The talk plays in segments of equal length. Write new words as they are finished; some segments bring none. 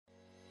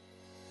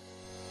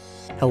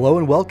Hello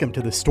and welcome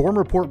to the Storm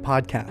Report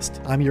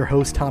podcast. I'm your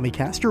host, Tommy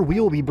Castor. We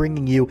will be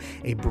bringing you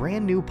a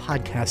brand new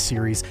podcast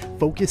series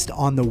focused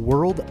on the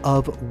world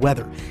of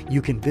weather.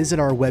 You can visit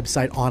our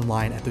website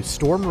online at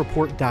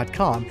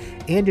thestormreport.com,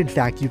 and in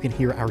fact, you can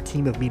hear our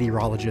team of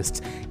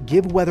meteorologists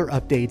give weather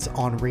updates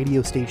on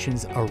radio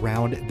stations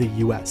around the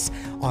U.S.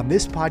 On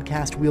this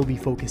podcast, we'll be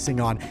focusing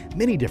on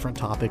many different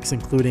topics,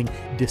 including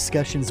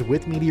discussions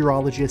with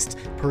meteorologists,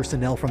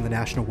 personnel from the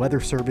National Weather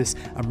Service,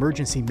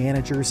 emergency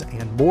managers,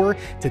 and more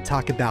to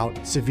talk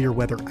about severe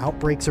weather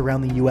outbreaks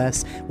around the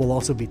U.S. We'll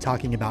also be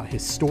talking about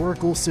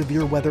historical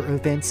severe weather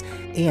events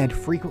and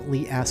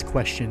frequently asked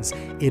questions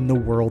in the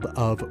world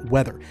of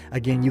weather.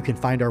 Again, you can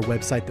find our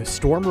website,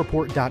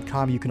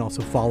 thestormreport.com. You can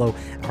also follow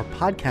our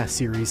podcast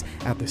series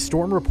at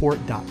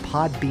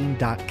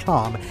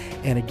thestormreport.podbean.com.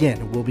 And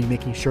again, we'll be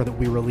making sure that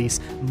we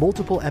release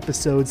multiple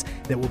episodes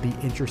that will be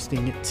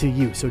interesting to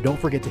you. So don't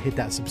forget to hit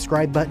that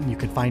subscribe button. You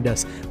can find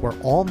us where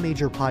all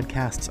major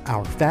podcasts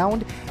are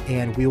found,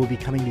 and we will be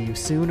coming to you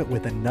soon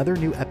with another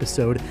new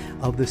episode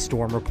of the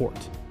Storm Report.